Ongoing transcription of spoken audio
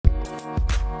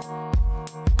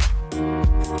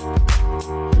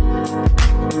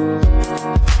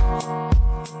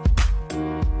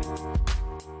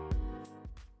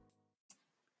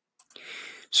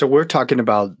So we're talking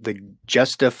about the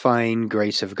justifying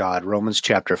grace of God, Romans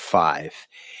chapter 5.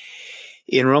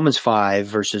 In Romans 5,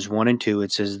 verses 1 and 2,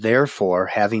 it says, "Therefore,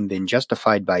 having been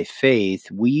justified by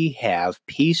faith, we have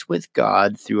peace with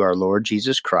God through our Lord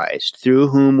Jesus Christ, through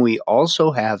whom we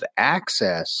also have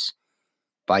access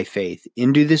by faith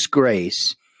into this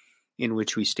grace in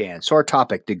which we stand." So our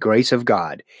topic, the grace of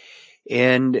God.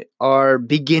 And our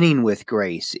beginning with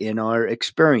grace in our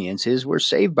experience is we're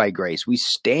saved by grace. We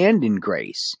stand in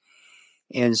grace.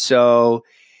 And so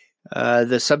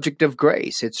the subject of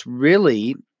grace, it's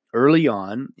really early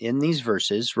on in these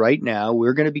verses. Right now,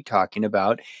 we're going to be talking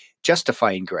about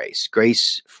justifying grace,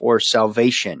 grace for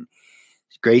salvation,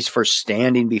 grace for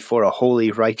standing before a holy,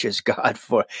 righteous God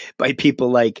by people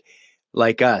like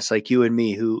us, like you and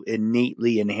me, who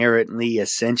innately, inherently,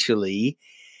 essentially,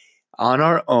 on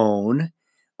our own,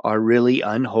 are really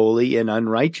unholy and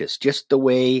unrighteous. Just the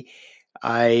way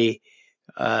I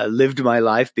lived my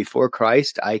life before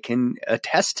Christ, I can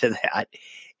attest to that.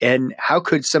 And how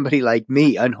could somebody like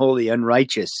me, unholy,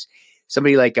 unrighteous,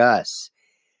 somebody like us,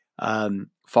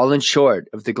 fallen short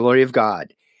of the glory of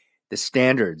God, the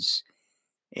standards,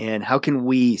 and how can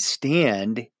we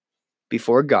stand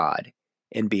before God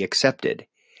and be accepted?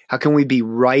 How can we be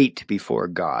right before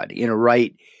God, in a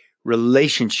right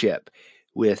relationship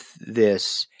with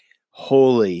this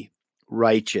holy,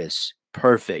 righteous,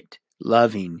 perfect,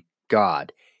 loving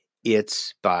God?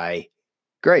 It's by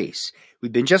grace.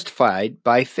 We've been justified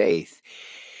by faith.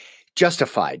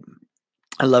 Justified.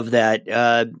 I love that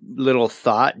little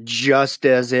thought, just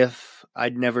as if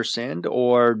I'd never sinned,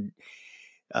 or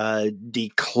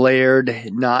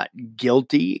declared not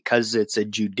guilty, because it's a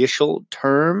judicial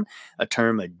term, a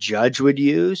term a judge would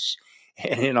use.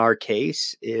 And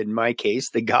in my case,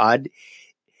 the God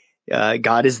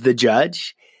is the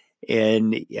judge,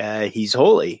 and he's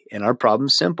holy, and our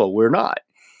problem's simple. We're not.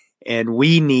 And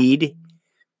we need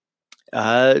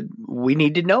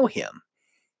to know him,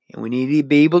 and we need to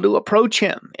be able to approach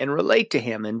him and relate to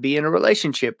him and be in a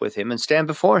relationship with him and stand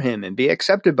before him and be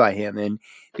accepted by him and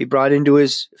be brought into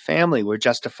his family. We're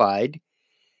justified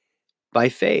by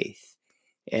faith.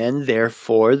 And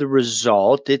therefore, the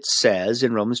result, it says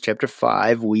in Romans chapter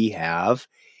 5, we have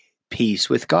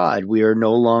peace with God. We are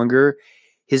no longer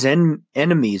his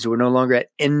enemies. We're no longer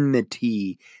at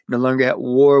enmity, no longer at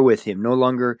war with him, no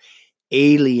longer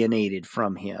alienated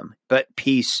from him, but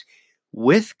peace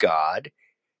with God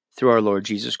through our Lord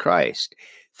Jesus Christ,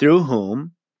 through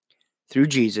whom, through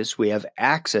Jesus, we have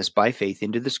access by faith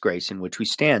into this grace in which we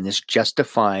stand, this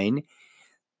justifying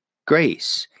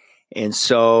grace. And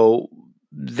so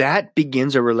that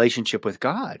begins a relationship with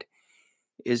God.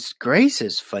 Grace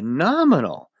is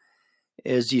phenomenal.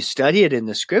 As you study it in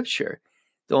the scripture,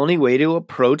 the only way to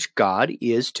approach God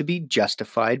is to be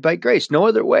justified by grace. No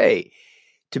other way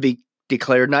to be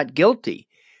declared not guilty.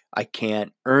 I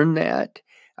can't earn that.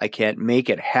 I can't make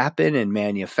it happen and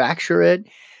manufacture it.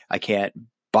 I can't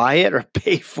buy it or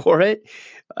pay for it.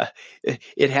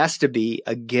 It has to be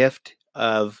a gift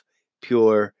of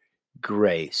pure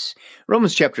grace.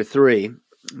 Romans chapter 3,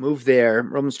 move there.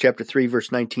 Romans chapter 3,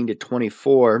 verse 19 to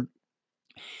 24.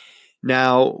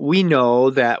 Now, we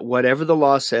know that whatever the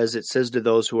law says, it says to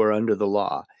those who are under the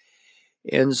law.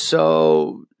 And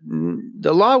so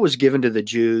the law was given to the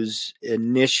Jews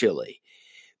initially.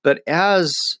 But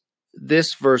as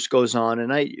this verse goes on,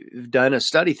 and I've done a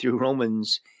study through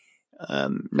Romans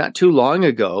not too long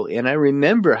ago, and I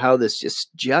remember how this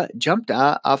just jumped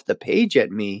off the page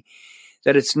at me,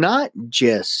 that it's not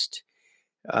just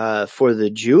for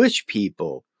the Jewish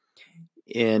people.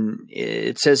 And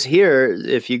it says here,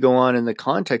 if you go on in the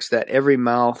context, that every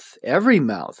mouth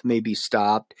may be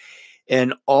stopped,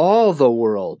 and all the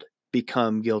world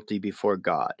become guilty before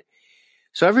God.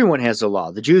 So everyone has the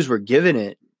law. The Jews were given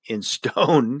it in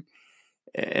stone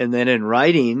and then in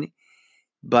writing,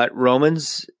 but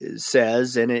Romans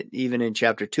says, and it even in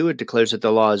chapter 2, it declares that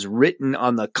the law is written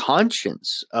on the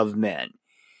conscience of men.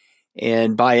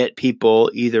 And by it,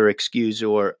 people either excuse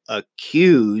or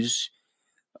accuse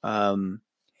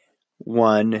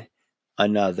one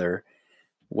another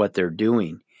what they're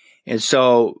doing. And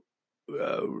so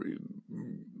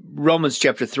Romans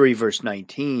chapter 3, verse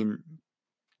 19,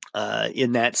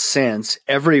 in that sense,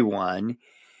 everyone,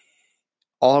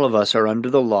 all of us are under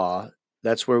the law.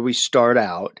 That's where we start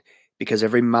out, because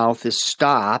every mouth is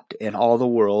stopped and all the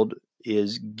world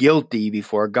is guilty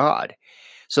before God.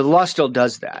 So the law still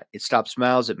does that. It stops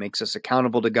mouths. It makes us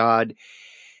accountable to God.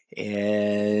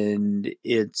 And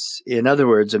it's, in other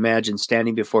words, imagine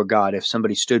standing before God. If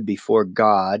somebody stood before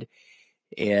God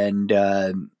and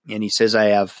he says, I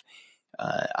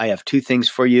have two things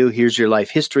for you. Here's your life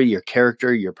history, your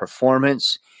character, your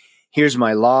performance. Here's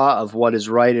my law of what is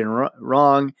right and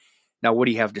wrong. Now, what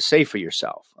do you have to say for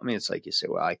yourself? I mean, it's like you say,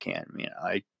 well, I can't,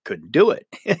 I couldn't do it.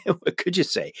 What could you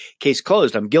say? Case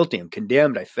closed. I'm guilty. I'm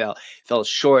condemned. I fell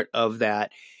short of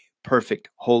that perfect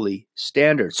holy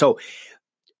standard. So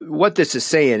what this is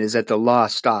saying is that the law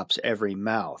stops every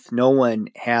mouth. No one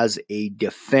has a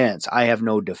defense. I have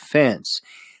no defense.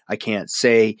 I can't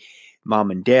say,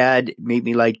 Mom and Dad made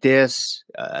me like this.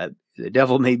 The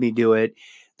devil made me do it.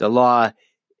 The law,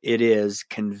 it is,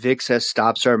 convicts us,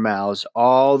 stops our mouths.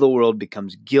 All the world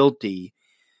becomes guilty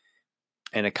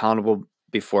and accountable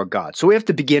before God. So we have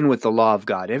to begin with the law of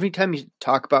God. Every time you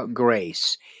talk about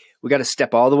grace, we got to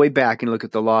step all the way back and look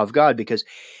at the law of God, because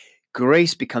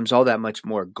grace becomes all that much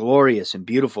more glorious and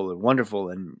beautiful and wonderful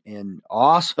and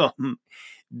awesome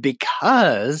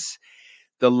because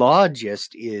the law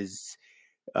just is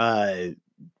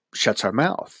shuts our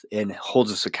mouth and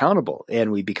holds us accountable,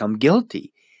 and we become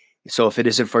guilty. So if it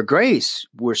isn't for grace,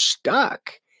 we're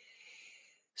stuck.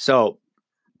 So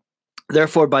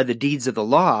therefore, by the deeds of the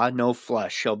law, no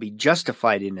flesh shall be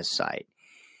justified in his sight.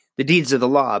 The deeds of the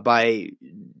law, by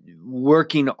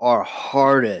working our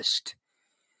hardest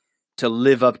to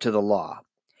live up to the law.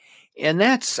 And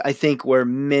that's, I think, where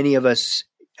many of us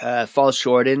fall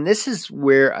short. And this is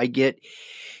where I get,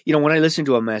 when I listen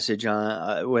to a message,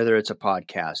 whether it's a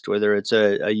podcast, whether it's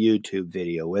a YouTube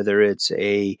video, whether it's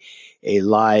a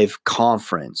live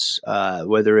conference,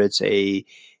 whether it's a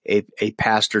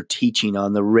pastor teaching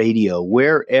on the radio,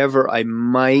 wherever I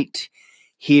might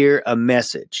hear a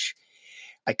message,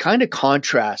 I kind of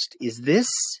contrast, is this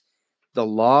the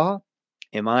law?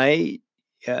 Am I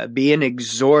being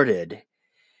exhorted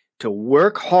to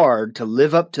work hard to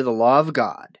live up to the law of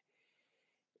God?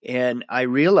 And I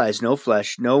realize no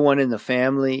flesh, no one in the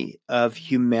family of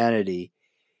humanity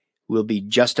will be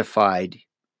justified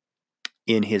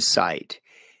in his sight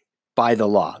by the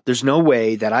law. There's no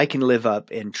way that I can live up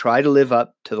and try to live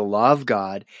up to the law of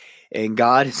God, and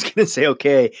God is going to say,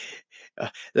 okay,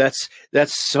 that's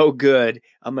so good.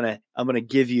 I'm gonna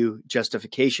give you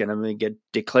justification. I'm going to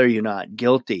declare you not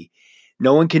guilty.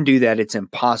 No one can do that. It's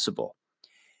impossible.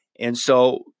 And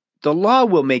so the law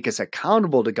will make us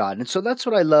accountable to God. And so that's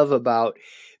what I love about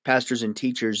pastors and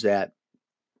teachers that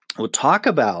will talk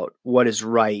about what is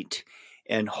right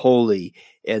and holy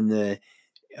and the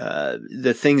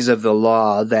things of the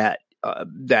law that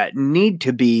need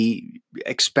to be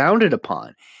expounded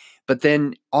upon. But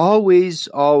then always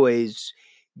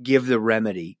give the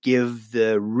remedy, give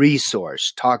the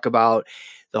resource, talk about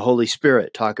the Holy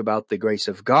Spirit, talk about the grace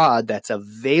of God that's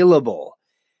available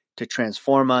to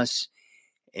transform us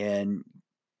and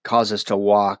cause us to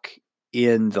walk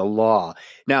in the law.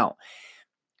 Now,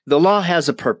 the law has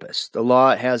a purpose. The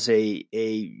law has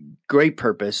a great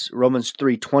purpose. Romans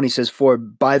 3:20 says, "For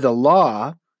by the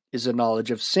law is the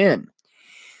knowledge of sin."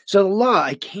 So the law,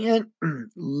 I can't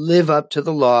live up to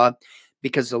the law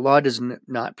because the law does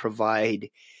not provide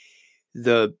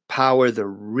the power, the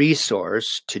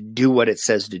resource to do what it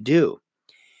says to do.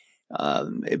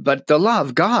 But the law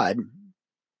of God,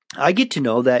 I get to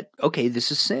know that, okay,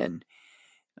 this is sin.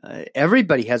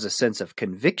 Everybody has a sense of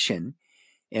conviction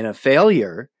and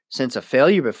sense of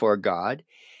failure before God,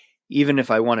 even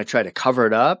if I want to try to cover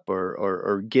it up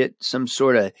or get some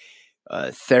sort of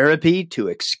therapy to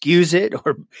excuse it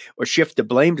or shift the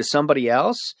blame to somebody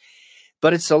else.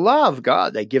 But it's the law of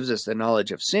God that gives us the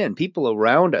knowledge of sin. People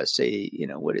around us say,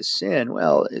 what is sin?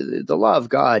 Well, the law of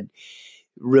God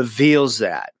reveals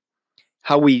that.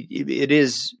 It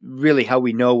is really how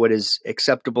we know what is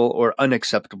acceptable or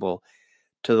unacceptable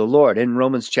to the Lord. In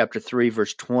Romans chapter 3,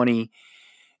 verse 20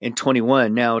 and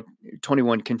 21, now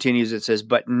 21 continues, it says,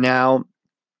 "But now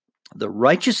the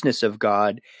righteousness of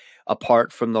God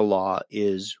apart from the law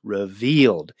is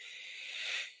revealed."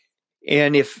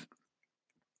 And if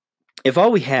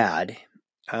all we had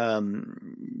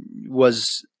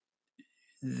was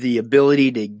the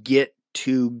ability to get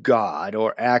to God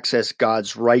or access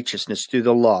God's righteousness through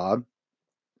the law,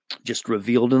 just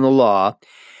revealed in the law,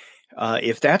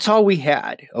 if that's all we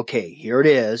had, okay, here it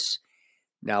is.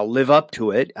 Now live up to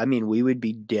it. I mean, we would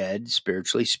be dead,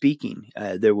 spiritually speaking.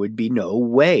 There would be no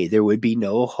way. There would be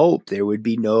no hope. There would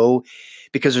be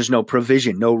because there's no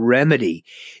provision, no remedy.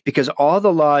 Because all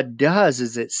the law does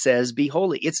is it says, be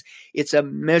holy. It's a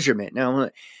measurement. Now,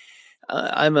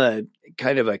 I'm a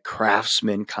kind of a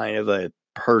craftsman kind of a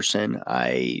person.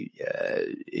 I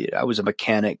was a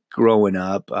mechanic growing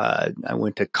up. I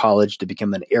went to college to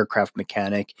become an aircraft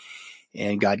mechanic.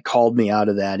 And God called me out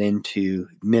of that into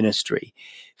ministry,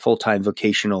 full-time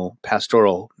vocational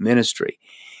pastoral ministry.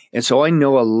 And so I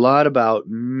know a lot about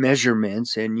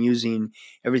measurements and using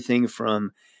everything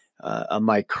from a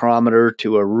micrometer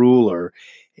to a ruler,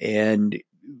 and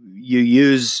you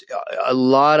use a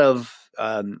lot of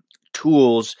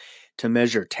tools to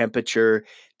measure temperature,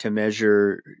 to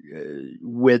measure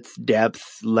width,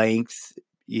 depth, length,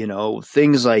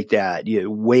 things like that,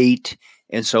 weight,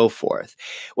 and so forth.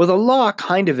 Well, the law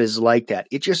kind of is like that.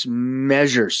 It just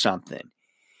measures something,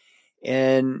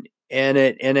 and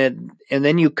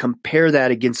then you compare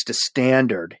that against a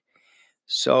standard.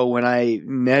 So when I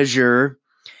measure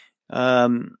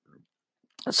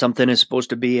something is supposed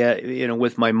to be at,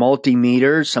 with my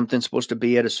multimeter, something's supposed to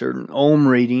be at a certain ohm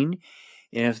reading.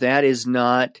 And if that is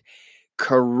not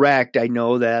correct, I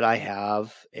know that I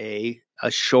have a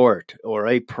short or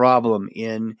a problem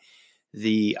in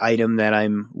the item that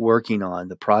I'm working on,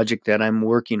 the project that I'm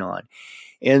working on.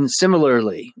 And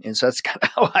similarly, and so that's kind of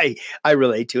how I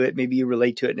relate to it. Maybe you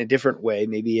relate to it in a different way.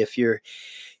 Maybe if you're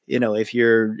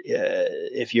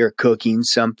cooking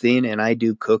something, and I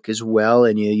do cook as well,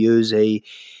 and you use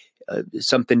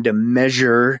something to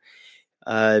measure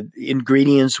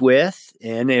ingredients with,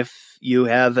 and if you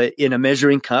have in a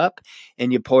measuring cup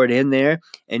and you pour it in there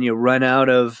and you run out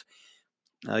of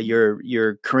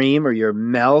your cream or your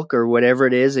milk or whatever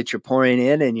it is that you're pouring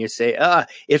in, and you say,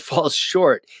 it falls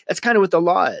short. That's kind of what the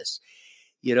law is.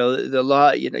 The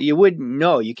law, you wouldn't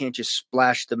know. You can't just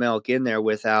splash the milk in there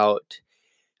without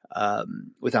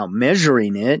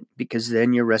measuring it, because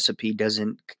then your recipe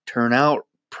doesn't turn out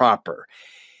proper.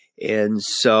 And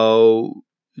so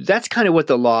that's kind of what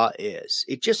the law is.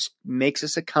 It just makes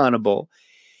us accountable.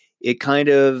 It kind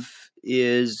of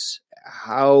is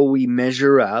how we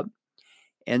measure up.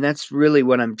 And that's really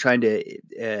what I'm trying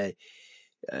to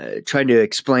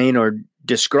explain or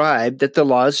describe, that the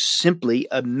law is simply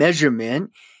a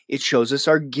measurement. It shows us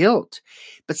our guilt.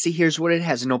 But see, here's what it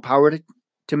has: no power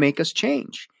to make us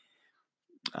change.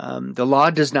 The law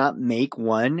does not make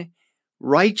one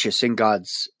righteous in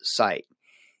God's sight.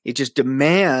 It just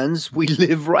demands we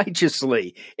live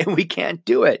righteously, and we can't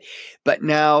do it. But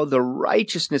now the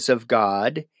righteousness of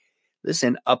God,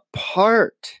 listen,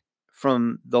 apart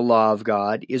from the law of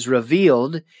God, is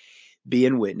revealed,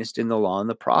 being witnessed in the law and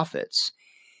the prophets.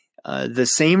 The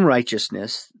same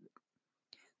righteousness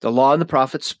the law and the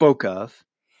prophets spoke of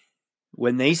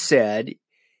when they said,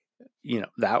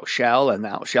 thou shalt and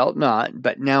thou shalt not,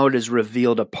 but now it is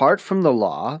revealed apart from the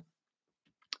law.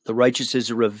 The righteousness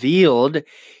is revealed.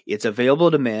 It's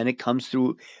available to man. It comes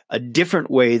through a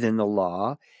different way than the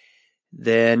law.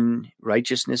 Then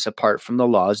righteousness apart from the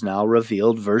law is now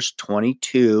revealed. Verse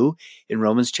 22 in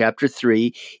Romans chapter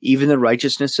 3, even the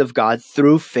righteousness of God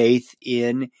through faith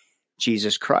in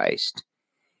Jesus Christ.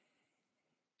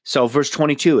 So verse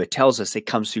 22, it tells us it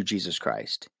comes through Jesus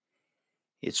Christ.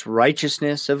 It's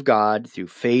righteousness of God through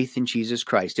faith in Jesus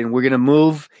Christ. And we're going to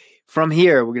move from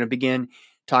here. We're going to begin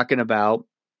talking about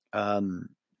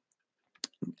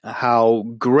how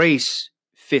grace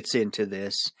fits into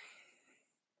this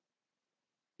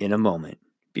in a moment.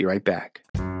 Be right back.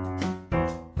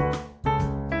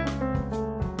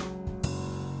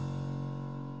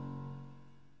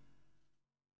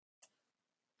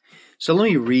 So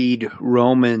let me read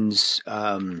Romans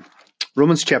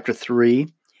chapter 3,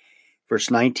 verse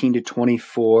 19 to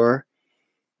 24.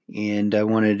 And I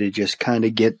wanted to just kind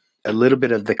of get a little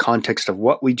bit of the context of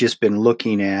what we just been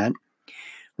looking at.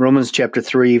 Romans chapter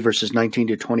 3, verses 19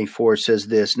 to 24 says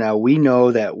this: Now we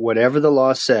know that whatever the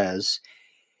law says,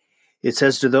 it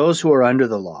says to those who are under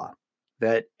the law,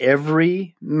 that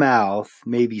every mouth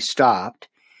may be stopped,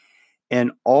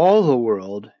 and all the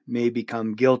world may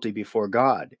become guilty before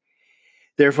God.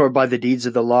 Therefore, by the deeds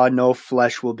of the law, no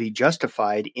flesh will be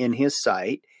justified in his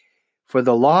sight, for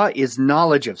the law is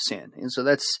knowledge of sin. And so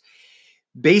that's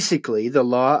basically the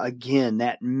law, again,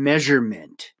 that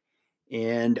measurement.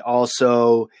 And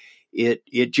also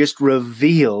it just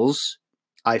reveals,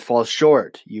 I fall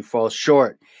short, you fall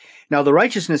short. Now the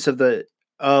righteousness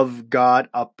of God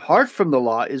apart from the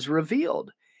law is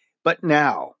revealed. But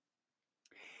now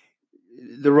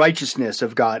the righteousness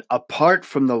of God apart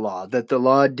from the law, that the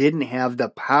law didn't have the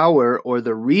power or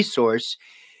the resource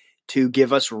to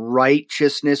give us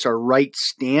righteousness or right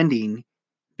standing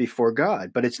before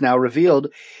God, but it's now revealed,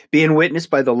 being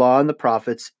witnessed by the law and the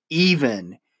prophets,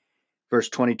 even, verse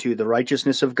 22, the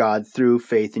righteousness of God through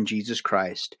faith in Jesus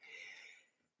Christ,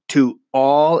 to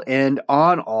all and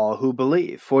on all who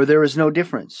believe. For there is no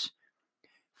difference.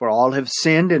 For all have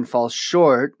sinned and fall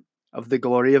short of the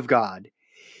glory of God,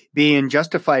 being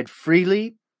justified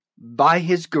freely by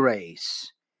his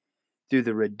grace through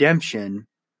the redemption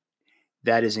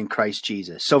that is in Christ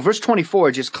Jesus. So verse 24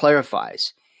 just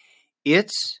clarifies,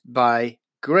 it's by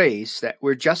grace that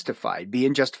we're justified,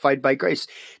 being justified by grace,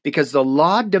 because the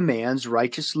law demands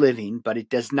righteous living, but it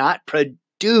does not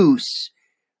produce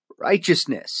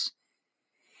righteousness.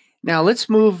 Now let's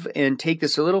move and take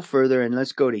this a little further, and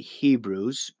let's go to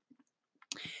Hebrews,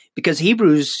 because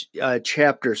Hebrews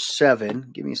chapter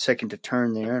 7, give me a second to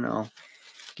turn there, and I'll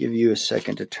give you a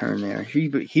second to turn there.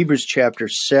 Hebrews chapter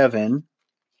 7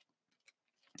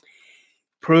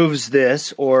 proves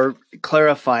this, or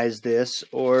clarifies this,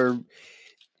 or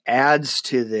adds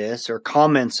to this, or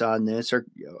comments on this,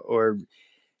 or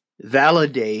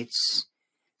validates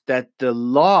that the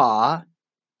law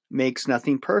makes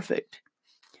nothing perfect.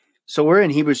 So we're in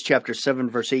Hebrews chapter 7,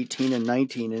 verse 18 and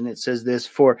 19, and it says this: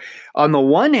 "For on the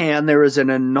one hand, there is an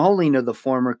annulling of the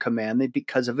former commandment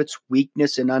because of its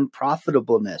weakness and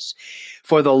unprofitableness.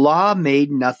 For the law made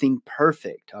nothing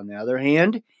perfect. On the other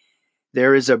hand,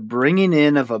 there is a bringing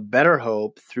in of a better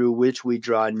hope through which we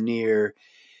draw near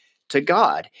to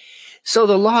God." So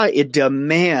the law, it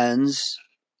demands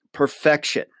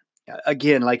perfection.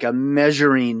 Again, like a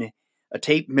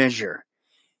tape measure,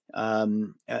 a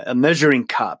measuring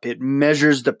cup. It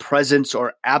measures the presence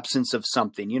or absence of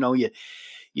something.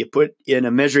 You put in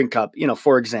a measuring cup,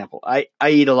 for example, I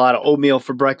eat a lot of oatmeal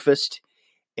for breakfast.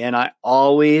 And I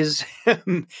always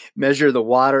measure the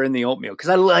water in the oatmeal because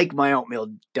I like my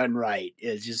oatmeal done right.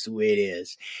 It's just the way it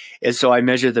is. And so I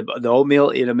measure the oatmeal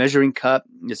in a measuring cup,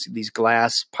 these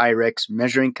glass Pyrex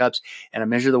measuring cups, and I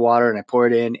measure the water and I pour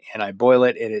it in and I boil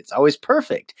it, and it's always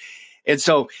perfect. And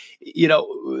so,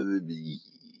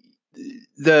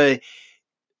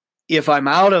 if I'm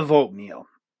out of oatmeal,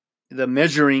 the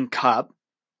measuring cup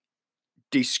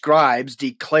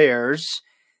declares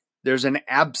there's an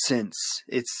absence.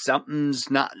 Something's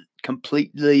not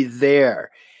completely there.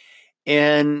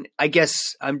 And I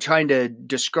guess I'm trying to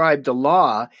describe the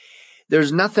law.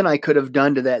 There's nothing I could have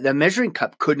done to that. The measuring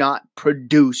cup could not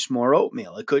produce more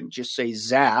oatmeal. It couldn't just say,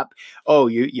 zap, oh,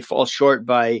 you fall short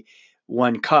by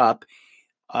 1 cup.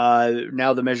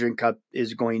 Now the measuring cup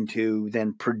is going to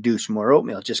then produce more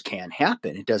oatmeal. It just can't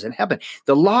happen. It doesn't happen.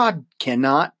 The law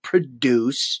cannot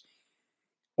produce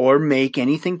or make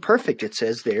anything perfect. It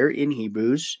says there in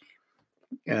Hebrews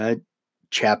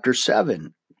chapter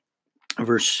 7,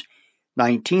 verse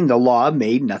 19, the law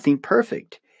made nothing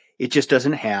perfect. It just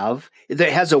it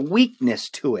has a weakness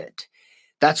to it.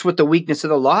 That's what the weakness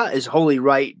of the law is: holy,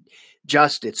 right,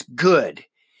 just, it's good.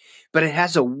 But it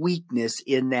has a weakness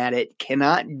in that it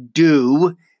cannot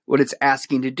do what it's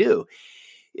asking to do.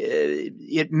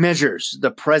 It measures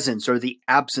the presence or the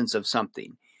absence of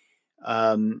something.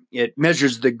 It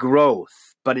measures the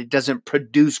growth, but it doesn't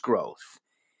produce growth.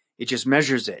 It just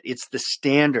measures it. It's the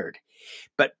standard.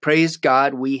 But praise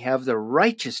God, we have the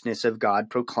righteousness of God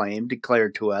proclaimed,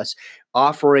 declared to us,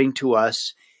 offering to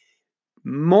us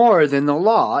more than the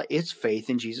law. It's faith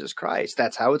in Jesus Christ.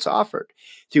 That's how it's offered.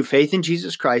 Through faith in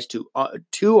Jesus Christ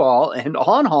to all and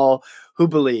on all who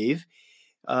believe,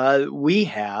 we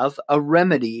have a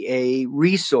remedy, a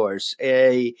resource,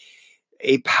 a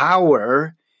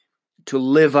power to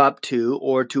live up to,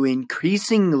 or to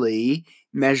increasingly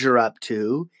measure up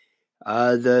to,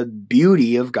 the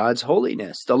beauty of God's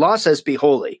holiness. The law says be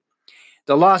holy.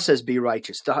 The law says be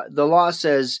righteous. The law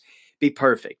says be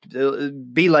perfect.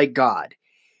 Be like God.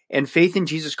 And faith in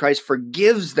Jesus Christ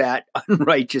forgives that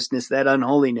unrighteousness, that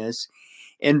unholiness,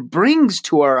 and brings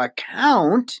to our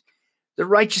account the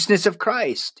righteousness of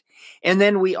Christ. And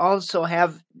then we also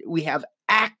have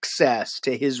access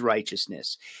to his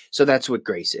righteousness. So that's what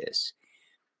grace is.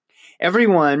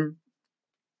 Everyone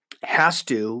has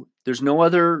to, there's no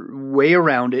other way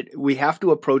around it. We have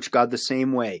to approach God the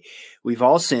same way. We've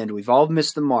all sinned. We've all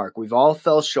missed the mark. We've all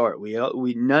fell short.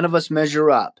 None of us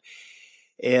measure up.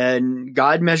 And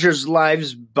God measures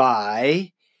lives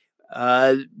by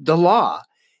the law.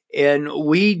 And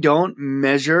we don't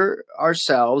measure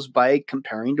ourselves by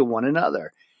comparing to one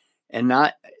another, and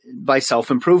not by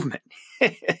self-improvement.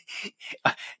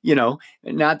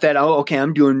 Not that,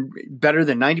 I'm doing better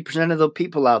than 90% of the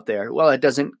people out there. Well, it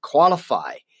doesn't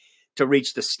qualify to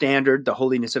reach the standard, the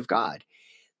holiness of God.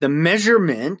 The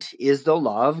measurement is the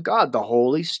law of God, the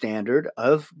holy standard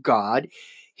of God.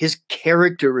 His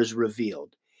character is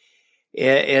revealed.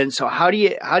 And so how do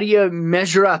you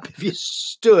measure up? If you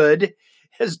stood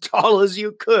as tall as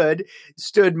you could,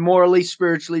 stood morally,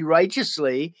 spiritually,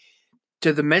 righteously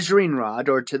to the measuring rod,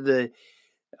 or to the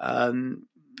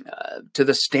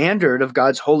standard of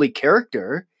God's holy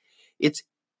character, it's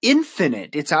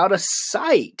infinite. It's out of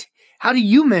sight. How do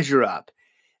you measure up?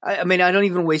 I don't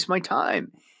even waste my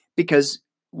time, because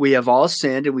we have all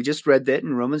sinned, and we just read that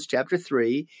in Romans chapter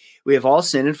 3. We have all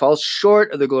sinned and fall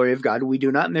short of the glory of God. We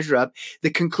do not measure up. The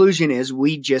conclusion is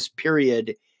we just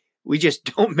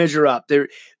don't measure up. The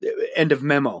end of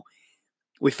memo.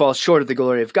 We fall short of the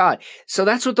glory of God. So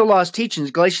that's what the law is teaching.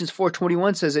 Galatians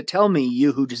 4:21 says it, tell me,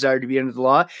 you who desire to be under the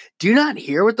law, do you not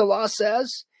hear what the law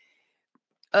says?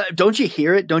 Don't you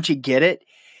hear it? Don't you get it?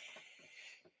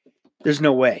 There's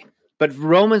no way. But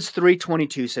Romans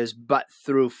 3:22 says, but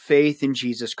through faith in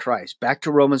Jesus Christ. Back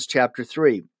to Romans chapter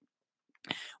 3.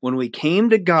 When we came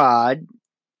to God,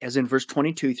 as in verse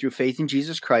 22, through faith in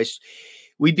Jesus Christ,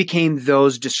 we became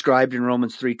those described in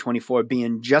Romans 3:24,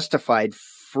 being justified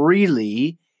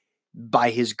freely by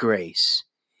his grace.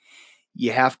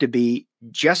 You have to be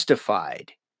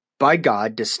justified by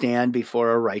God to stand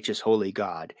before a righteous, holy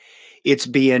God. It's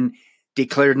being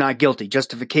declared not guilty.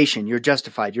 Justification. You're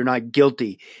justified. You're not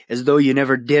guilty, as though you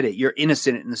never did it. You're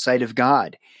innocent in the sight of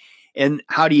God. And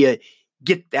how do you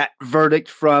get that verdict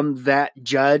from that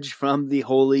judge, from the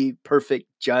holy, perfect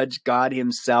judge, God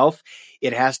himself?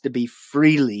 It has to be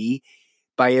freely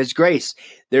by his grace.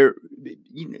 There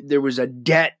was a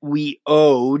debt we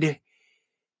owed,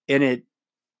 and it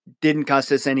didn't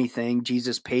cost us anything.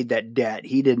 Jesus paid that debt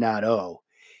he did not owe.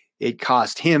 It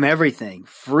cost him everything.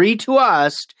 Free to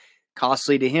us,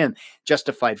 costly to him.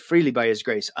 Justified freely by his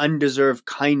grace. Undeserved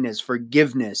kindness,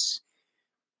 forgiveness,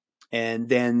 and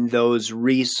then those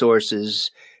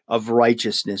resources of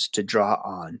righteousness to draw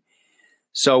on.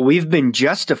 So we've been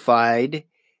justified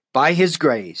by his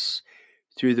grace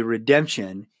through the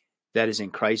redemption that is in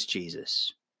Christ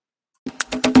Jesus.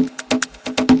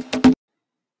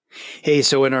 Hey,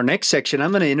 so in our next section,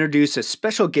 I'm going to introduce a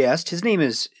special guest. His name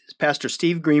is Pastor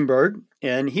Steve Greenberg,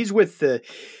 and he's with the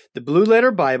Blue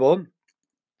Letter Bible.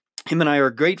 Him and I are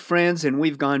great friends, and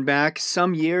we've gone back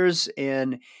some years,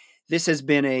 and this has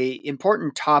been an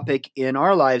important topic in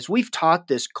our lives. We've taught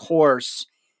this course,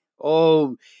 20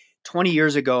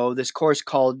 years ago, this course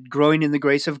called Growing in the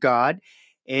Grace of God.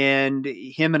 And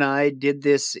him and I did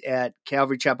this at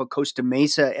Calvary Chapel, Costa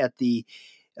Mesa, at the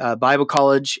Bible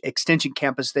College Extension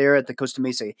Campus there at the Costa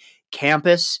Mesa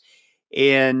campus.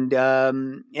 And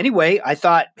anyway, I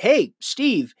thought, hey,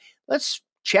 Steve, let's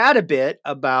chat a bit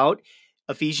about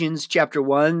Ephesians chapter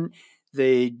 1,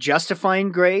 the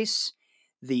justifying grace,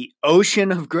 the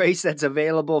ocean of grace that's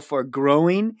available for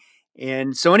growing.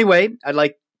 And so anyway, I'd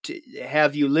like to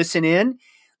have you listen in.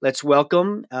 Let's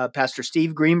welcome Pastor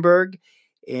Steve Greenberg,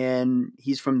 and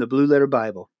he's from the Blue Letter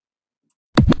Bible.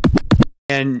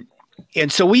 And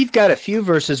so we've got a few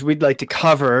verses we'd like to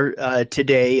cover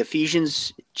today.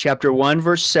 Ephesians chapter 1,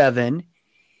 verse 7.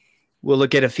 We'll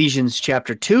look at Ephesians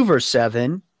chapter 2, verse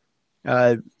 7.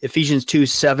 Ephesians 2,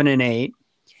 7 and 8.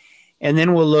 And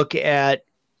then we'll look at,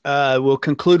 we'll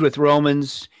conclude with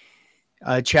Romans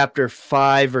chapter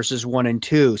 5, verses 1 and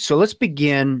 2. So let's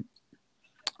begin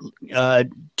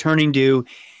turning to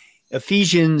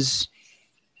Ephesians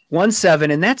 1,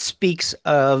 7, and that speaks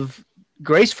of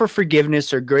grace for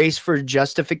forgiveness or grace for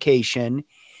justification.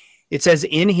 It says,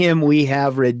 in him we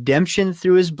have redemption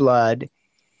through his blood,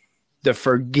 the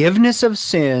forgiveness of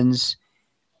sins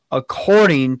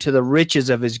according to the riches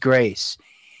of his grace.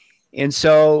 And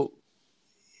so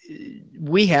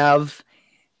we have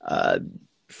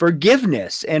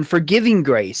forgiveness and forgiving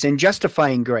grace and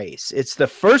justifying grace. It's the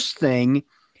first thing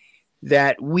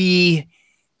that we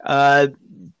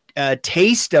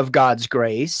taste of God's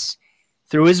grace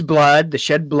through his blood. The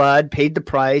shed blood paid the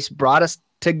price, brought us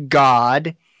to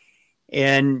God,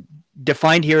 and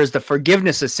defined here as the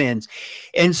forgiveness of sins.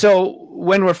 And so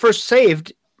when we're first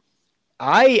saved,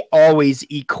 I always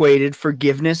equated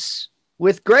forgiveness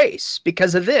with grace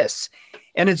because of this.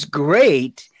 And it's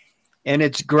great and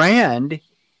it's grand.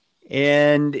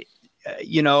 And,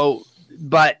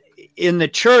 but in the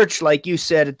church, like you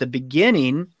said at the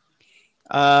beginning,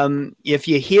 if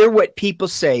you hear what people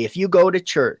say, if you go to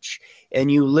church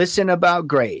and you listen about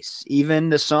grace, even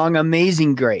the song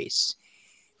Amazing Grace,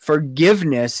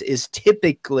 forgiveness is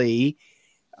typically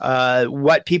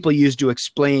what people use to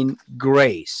explain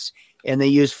grace. And they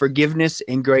use forgiveness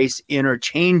and grace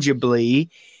interchangeably.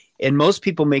 And most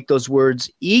people make those words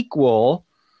equal.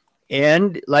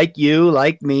 And like you,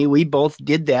 like me, we both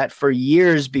did that for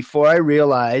years before I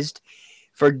realized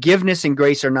forgiveness and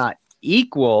grace are not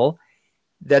equal,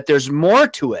 that there's more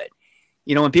to it.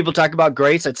 When people talk about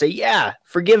grace, I'd say, yeah,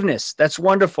 forgiveness, that's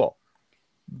wonderful.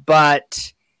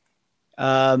 But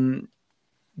there's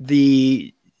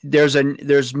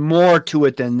more to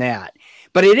it than that.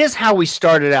 But it is how we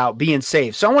started out being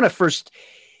saved. So I want to first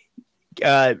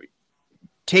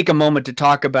take a moment to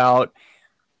talk about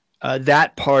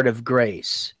that part of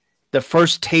grace, the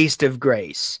first taste of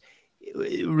grace.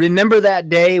 remember that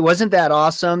day? Wasn't that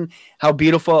awesome? How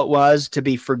beautiful it was to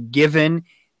be forgiven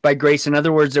by grace. In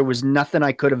other words, there was nothing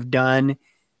I could have done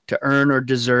to earn or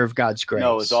deserve God's grace.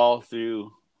 No, it's all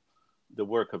through the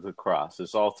work of the cross.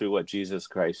 It's all through what Jesus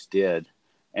Christ did.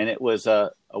 And it was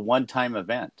a one-time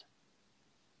event.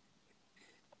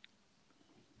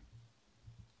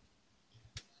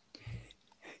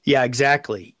 Yeah,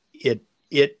 exactly.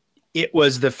 It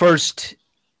was the first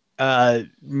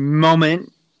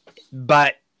moment,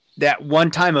 but that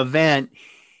one-time event,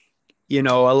 a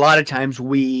lot of times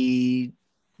we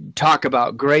talk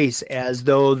about grace as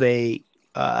though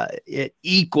it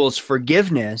equals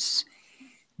forgiveness,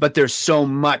 but there's so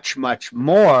much, much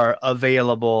more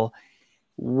available.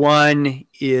 One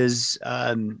is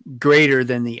greater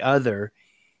than the other.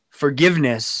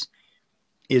 Forgiveness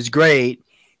is great,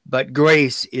 but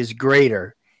grace is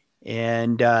greater.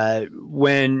 And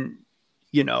when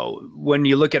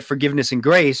you look at forgiveness and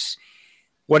grace,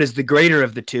 what is the greater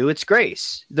of the two? It's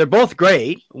grace. They're both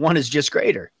great. One is just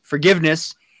greater.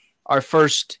 Forgiveness,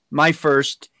 my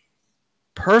first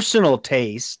personal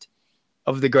taste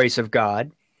of the grace of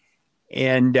God.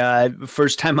 And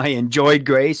first time I enjoyed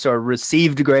grace or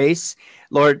received grace.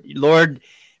 Lord,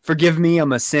 forgive me.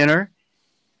 I'm a sinner.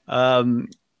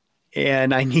 And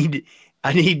I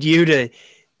need you to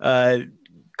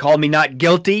call me not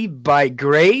guilty by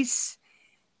grace,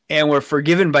 and we're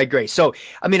forgiven by grace. So,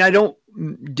 I don't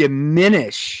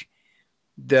diminish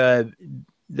the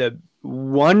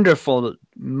wonderful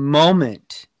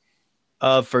moment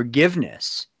of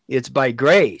forgiveness. It's by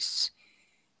grace,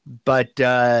 but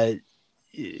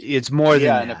it's more than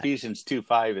that. In Ephesians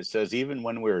 2:5, it says, even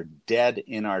when we're dead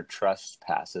in our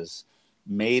trespasses,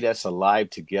 made us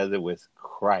alive together with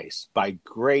Christ. By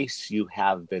grace you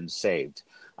have been saved.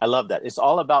 I love that. It's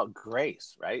all about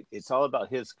grace, right? It's all about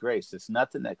his grace. It's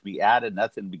nothing that can be added,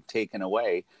 nothing be taken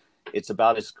away. It's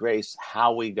about his grace,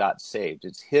 how we got saved.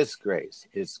 It's his grace.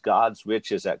 It's God's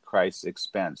riches at Christ's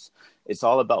expense. It's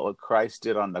all about what Christ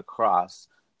did on the cross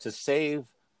to save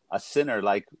a sinner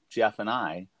like Jeff and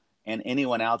I, and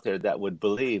anyone out there that would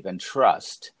believe and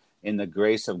trust in the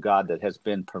grace of God that has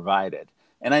been provided.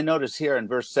 And I notice here in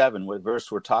verse 7, what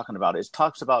verse we're talking about, it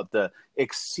talks about the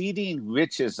exceeding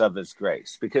riches of his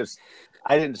grace, because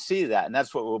I didn't see that. And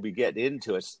that's what we'll be getting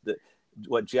into. It's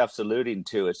what Jeff's alluding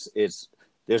to. It's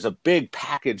there's a big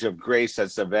package of grace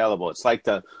that's available. It's like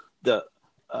the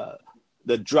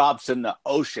drops in the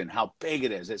ocean, how big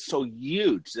it is. It's so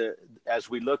huge as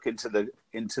we look into the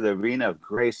arena of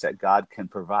grace that God can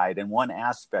provide. And one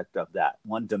aspect of that,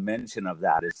 one dimension of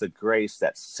that, is the grace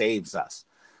that saves us.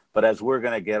 But as we're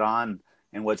going to get on,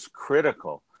 and what's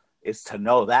critical is to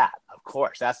know that, of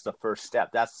course, that's the first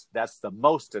step. That's the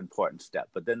most important step.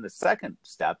 But then the second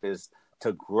step is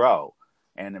to grow.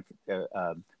 And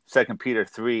 2 Peter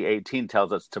 3:18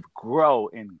 tells us to grow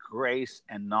in grace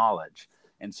and knowledge.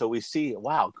 And so we see,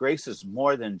 wow, grace is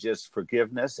more than just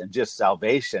forgiveness and just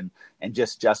salvation and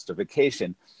just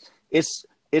justification. It's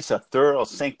a thorough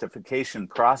sanctification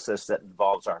process that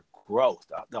involves our growth,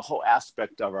 the whole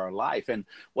aspect of our life. And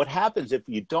what happens if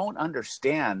you don't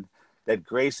understand that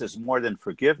grace is more than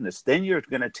forgiveness, then you're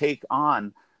going to take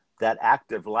on that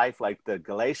active life like the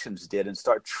Galatians did and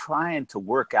start trying to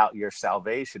work out your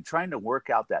salvation, trying to work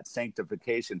out that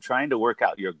sanctification, trying to work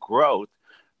out your growth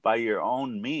by your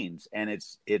own means. And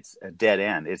it's a dead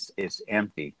end. It's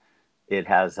empty. It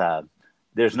has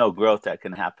there's no growth that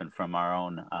can happen from our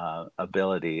own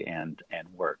ability and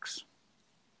works.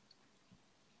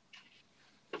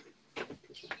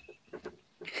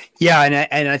 Yeah,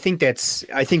 and I think that's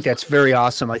very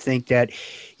awesome. I think that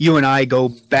you and I go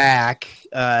back.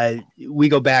 We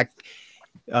go back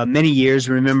many years.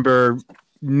 Remember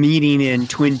meeting in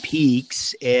Twin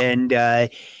Peaks, and in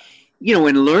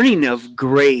learning of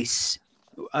grace,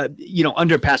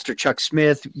 under Pastor Chuck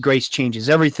Smith, grace changes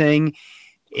everything,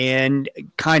 and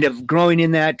kind of growing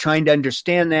in that, trying to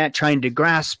understand that, trying to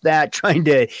grasp that, trying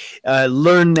to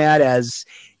learn that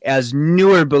as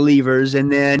newer believers,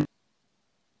 and then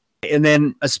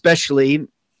especially,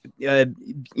 Bob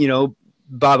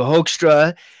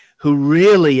Hoekstra, who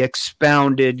really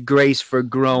expounded grace for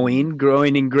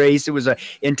growing in grace. It was an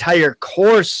entire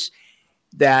course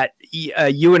that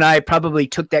you and I probably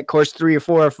took that course 3 or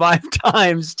 4 or 5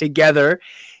 times together.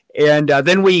 And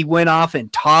then we went off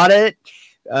and taught it,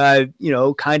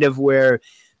 kind of where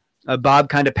Bob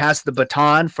kind of passed the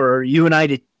baton for you and I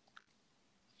to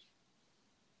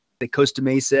the Costa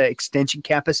Mesa Extension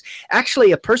Campus.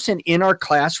 Actually, a person in our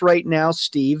class right now,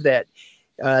 Steve, that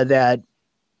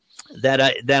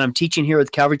I'm teaching here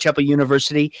with Calvary Chapel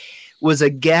University, was a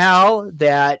gal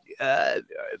that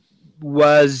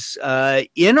was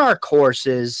in our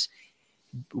courses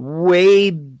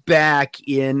way back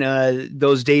in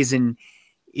those days in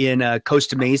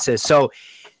Costa Mesa. So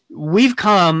we've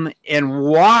come and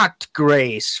walked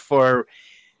grace for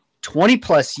 20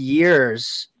 plus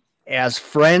years as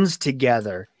friends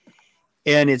together,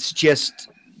 and it's just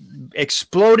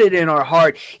exploded in our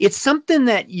heart. It's something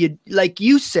that you, like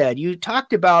you said, you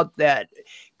talked about that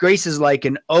grace is like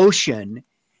an ocean,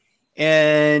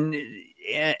 and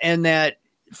that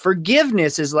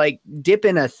forgiveness is like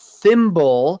dipping a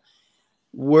thimble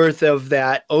worth of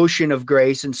that ocean of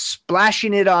grace and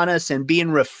splashing it on us and being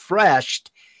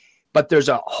refreshed. But there's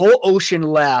a whole ocean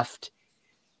left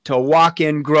to walk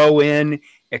in, grow in,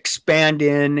 expand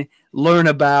in, learn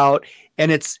about,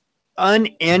 and it's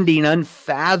unending,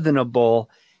 unfathomable.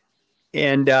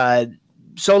 And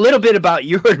so a little bit about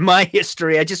your and my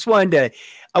history. I just wanted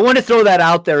to throw that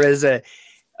out there as a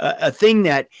thing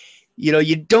that,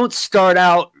 you don't start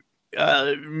out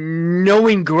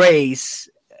knowing grace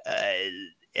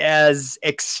as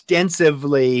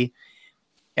extensively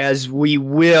as we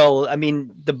will. I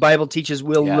mean, the Bible teaches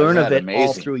we'll learn of it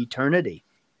all through eternity.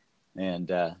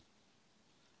 And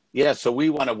so we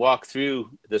want to walk through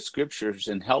the scriptures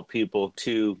and help people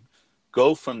to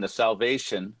go from the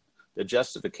salvation, the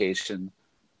justification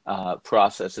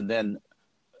process, and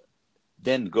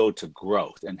then go to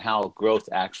growth and how growth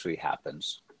actually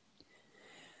happens.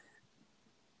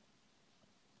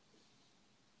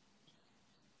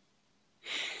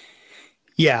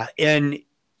 Yeah, and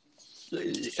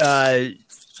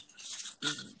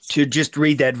to just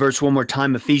read that verse one more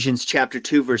time, Ephesians chapter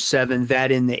 2, verse 7,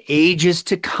 that in the ages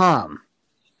to come,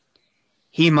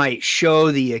 he might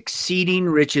show the exceeding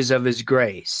riches of his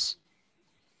grace.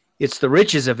 It's the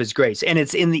riches of his grace, and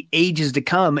it's in the ages to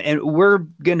come, and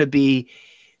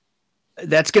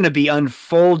that's going to be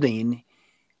unfolding,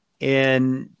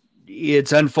 and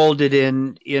it's unfolded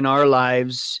in our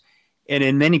lives and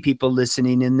in many people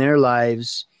listening in their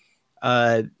lives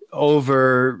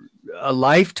over a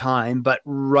lifetime, but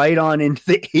right on into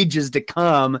the ages to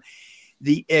come,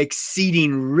 the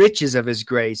exceeding riches of his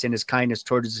grace and his kindness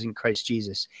towards us in Christ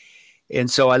Jesus. And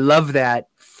so I love that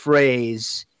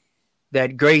phrase,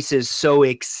 that grace is so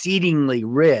exceedingly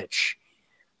rich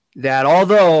that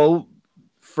although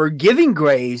forgiving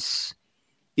grace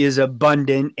is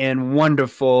abundant and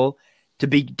wonderful to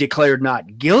be declared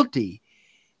not guilty,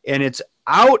 and it's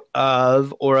out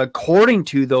of or according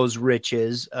to those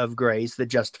riches of grace, the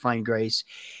justifying grace,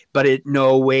 but it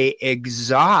no way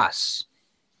exhausts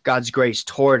God's grace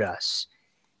toward us.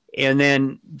 And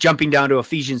then jumping down to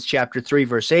Ephesians chapter 3,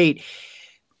 verse 8,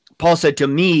 Paul said, to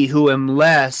me, who am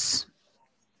less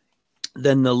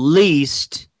than the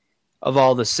least of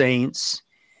all the saints,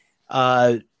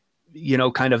 kind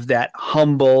of that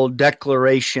humble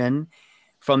declaration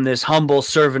from this humble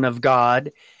servant of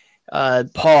God,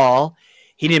 Paul.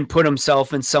 He didn't put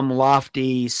himself in some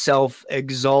lofty,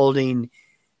 self-exalting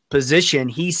position.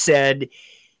 He said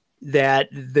that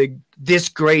this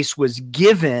grace was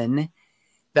given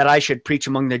that I should preach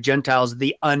among the Gentiles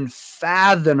the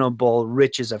unfathomable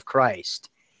riches of Christ.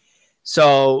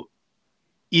 So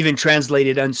even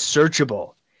translated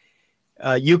unsearchable.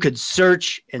 You could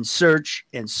search and search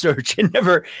and search and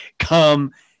never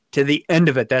come to the end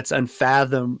of it. That's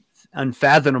unfathomable.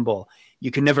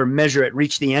 You can never measure it,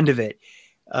 reach the end of it.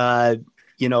 Coming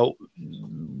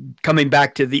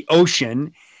back to the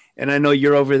ocean, and I know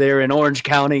you're over there in Orange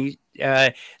County,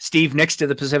 Steve, next to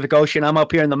the Pacific Ocean. I'm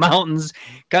up here in the mountains,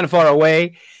 kind of far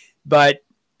away, but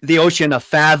the ocean, a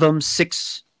fathom,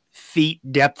 6 feet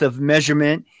depth of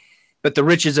measurement, but the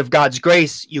riches of God's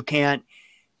grace, you can't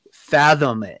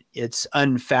fathom it. It's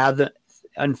unfathomable,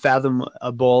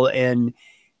 and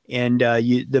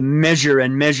the measure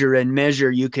and measure and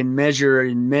measure, you can measure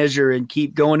and measure and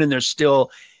keep going, and there's still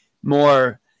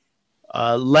more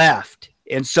left.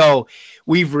 And so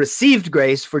we've received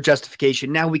grace for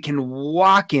justification. Now we can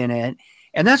walk in it.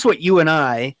 And that's what you and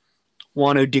I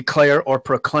want to declare or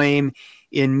proclaim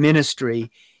in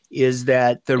ministry, is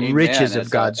that the Amen. riches of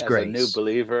God's grace. As a new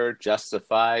believer,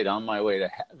 justified, on my way to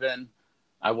heaven,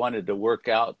 I wanted to work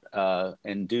out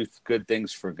and do good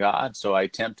things for God. So I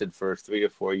attempted for 3 or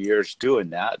 4 years doing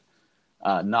that,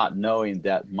 not knowing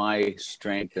that my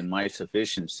strength and my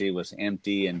sufficiency was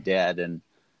empty and dead and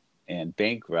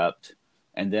bankrupt.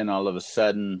 And then all of a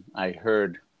sudden I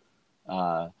heard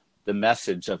the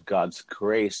message of God's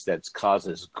grace that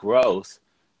causes growth.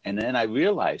 And then I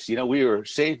realized, we were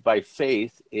saved by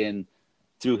faith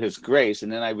through his grace.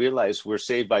 And then I realized we're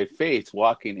saved by faith,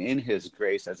 walking in his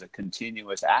grace as a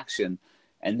continuous action.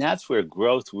 And that's where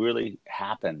growth really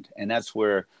happened. And that's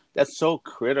so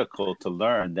critical to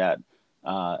learn, that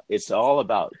it's all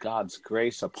about God's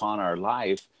grace upon our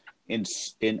life.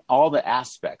 in all the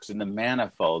aspects, in the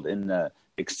manifold, in the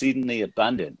exceedingly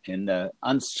abundant, in the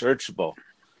unsearchable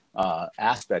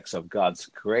aspects of God's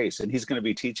grace. And he's going to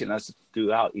be teaching us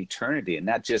throughout eternity. And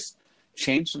that just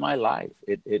changed my life.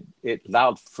 It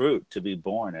allowed fruit to be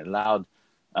born. It allowed,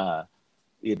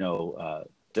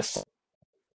 this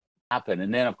happen.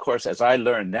 And then, of course, as I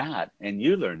learned that, and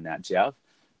you learned that, Jeff,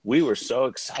 we were so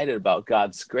excited about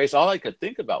God's grace. All I could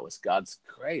think about was God's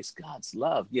grace, God's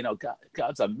love,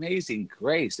 God's amazing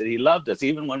grace, that he loved us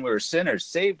even when we were sinners,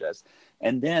 saved us.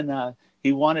 And then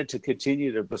he wanted to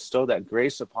continue to bestow that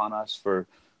grace upon us for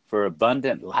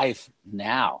abundant life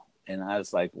now. And I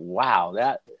was like,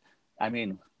 wow,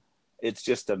 it's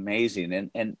just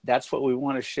amazing. And that's what we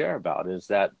want to share about, is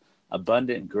that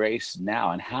abundant grace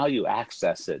now, and how you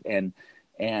access it, and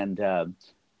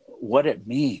what it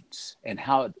means, and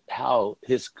how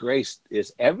his grace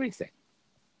is everything.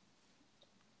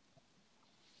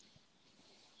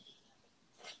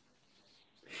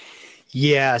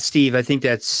 Yeah, Steve, I think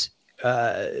that's,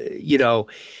 this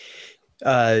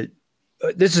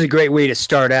is a great way to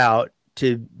start out,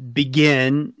 to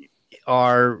begin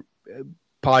our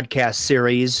podcast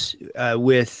series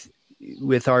with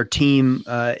our team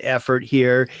effort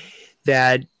here,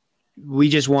 that we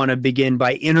just want to begin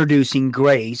by introducing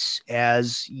grace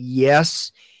as,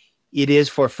 yes, it is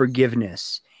for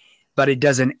forgiveness, but it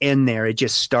doesn't end there. It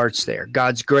just starts there.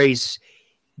 God's grace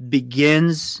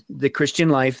begins the Christian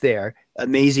life there.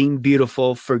 Amazing,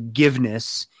 beautiful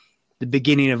forgiveness, the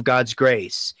beginning of God's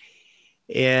grace.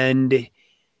 And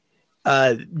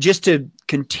just to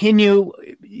continue,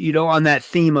 on that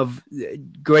theme of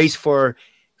grace for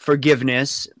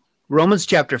forgiveness, Romans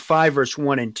chapter 5, verse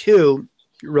 1 and 2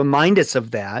 remind us of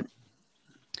that.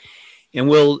 And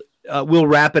we'll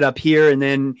wrap it up here, and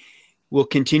then we'll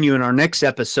continue in our next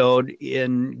episode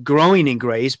in growing in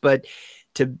grace. But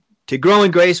to grow in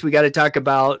grace, we got to talk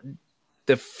about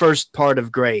the first part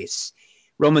of grace.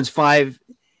 Romans 5,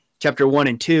 chapter 1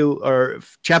 and 2, or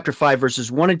chapter 5,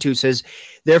 verses 1 and 2 says,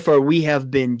 "Therefore we have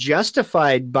been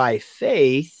justified by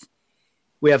faith.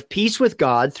 We have peace with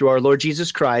God through our Lord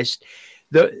Jesus Christ,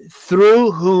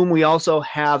 through whom we also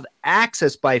have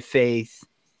access by faith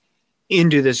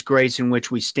into this grace in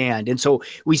which we stand." And so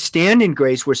we stand in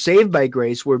grace. We're saved by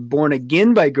grace. We're born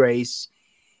again by grace.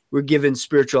 We're given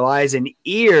spiritual eyes and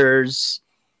ears.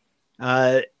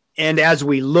 And as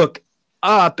we look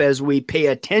up, as we pay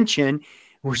attention,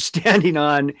 we're standing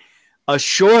on a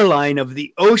shoreline of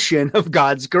the ocean of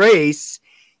God's grace.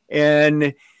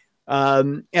 And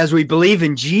as we believe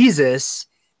in Jesus,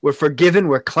 we're forgiven,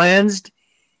 we're cleansed,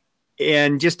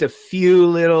 and just a few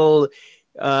little,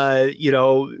 waiting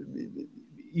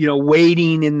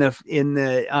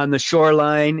on the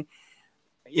shoreline,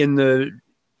 in the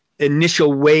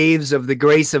initial waves of the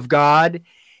grace of God,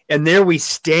 and there we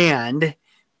stand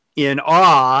in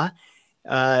awe.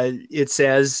 It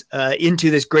says,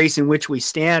 into this grace in which we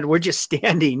stand. We're just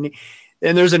standing,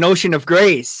 and there's an ocean of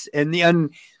grace and the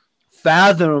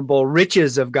unfathomable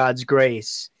riches of God's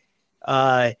grace.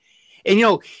 And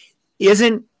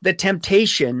isn't the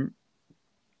temptation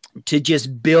to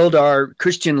just build our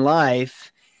Christian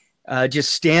life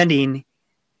just standing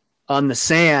on the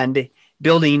sand,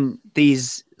 building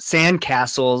these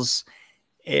sandcastles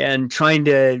and trying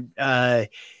to,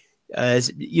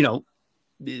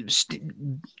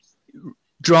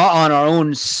 draw on our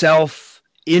own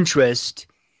self-interest,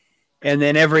 and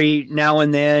then every now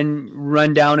and then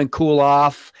run down and cool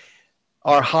off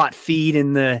our hot feet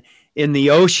in the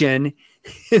ocean,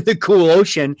 the cool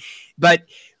ocean. But,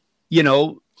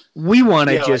 we want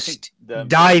to just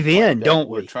dive in, don't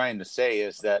we? What we're trying to say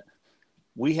is that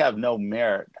we have no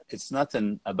merit. It's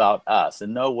nothing about us.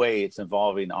 In no way it's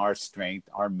involving our strength,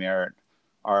 our merit,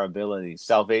 our ability.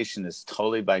 Salvation is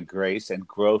totally by grace, and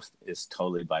growth is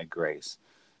totally by grace.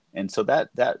 And so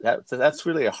that's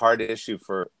really a hard issue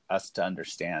for us to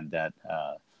understand, that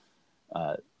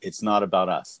it's not about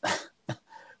us.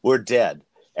 We're dead.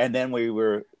 And then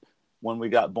when we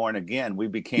got born again, we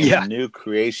became a new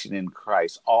creation in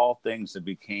Christ. All things have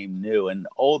became new, and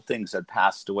old things had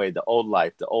passed away. The old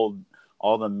life,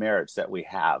 all the merits that we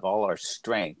have, all our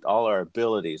strength, all our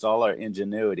abilities, all our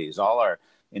ingenuities, all our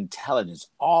intelligence,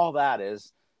 all that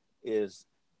is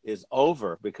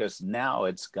over, because now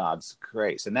it's God's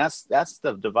grace. And that's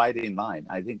the dividing line.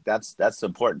 I think that's the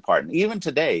important part. And even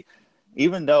today,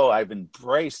 even though I've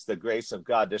embraced the grace of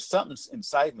God, there's something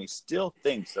inside me still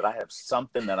thinks that I have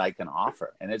something that I can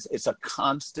offer. And it's a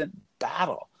constant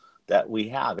battle that we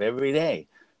have every day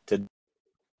to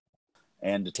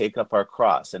take up our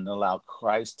cross and allow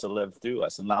Christ to live through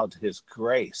us, and allow his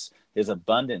grace, his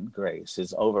abundant grace,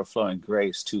 his overflowing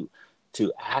grace to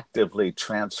to actively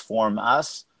transform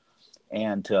us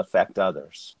and to affect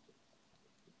others.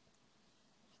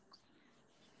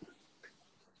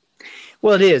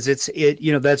 Well, it is.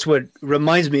 That's what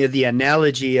reminds me of the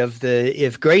analogy of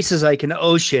if grace is like an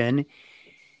ocean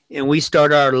and we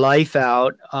start our life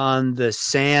out on the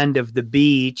sand of the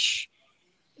beach,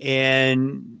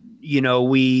 and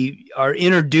we are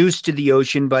introduced to the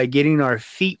ocean by getting our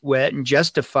feet wet and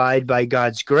justified by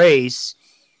God's grace.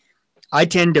 I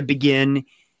tend to begin,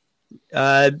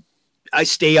 I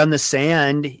stay on the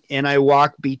sand and I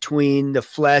walk between the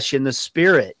flesh and the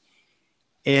spirit.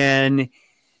 And,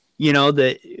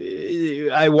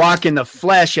 I walk in the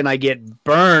flesh and I get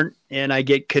burnt and I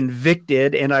get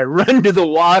convicted and I run to the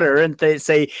water and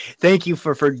say, thank you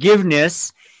for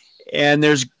forgiveness. And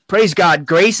there's, praise God,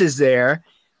 grace is there,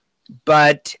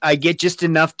 but I get just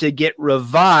enough to get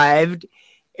revived.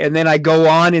 And then I go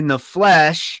on in the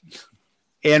flesh.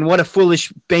 And what a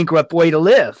foolish, bankrupt way to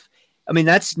live. I mean,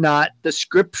 that's not the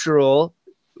scriptural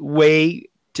way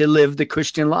to live the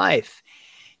Christian life.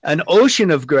 An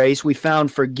ocean of grace, we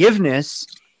found forgiveness,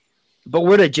 but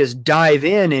we're to just dive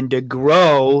in and to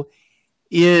grow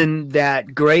in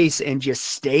that grace and just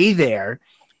stay there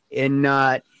and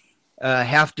not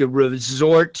have to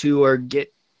resort to or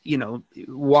get,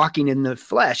 walking in the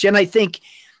flesh. And I think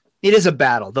it is a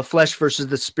battle, the flesh versus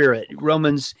the spirit.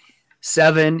 Romans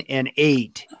 7 and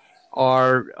 8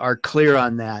 are clear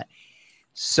on that.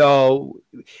 So,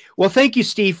 well, thank you,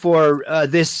 Steve, for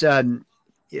this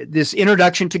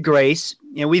introduction to grace.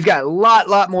 And we've got a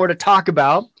lot more to talk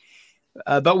about,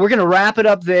 but we're going to wrap it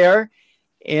up there,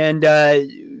 and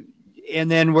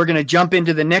then we're going to jump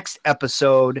into the next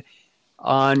episode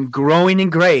on growing in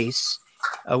grace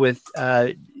with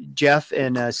Jeff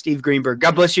and Steve Greenberg.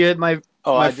 God bless you, my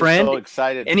friend. I'm so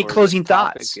excited. Any closing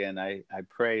thoughts? And I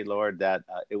pray, Lord, that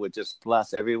it would just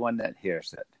bless everyone that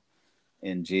hears it.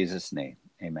 In Jesus' name,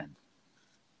 amen.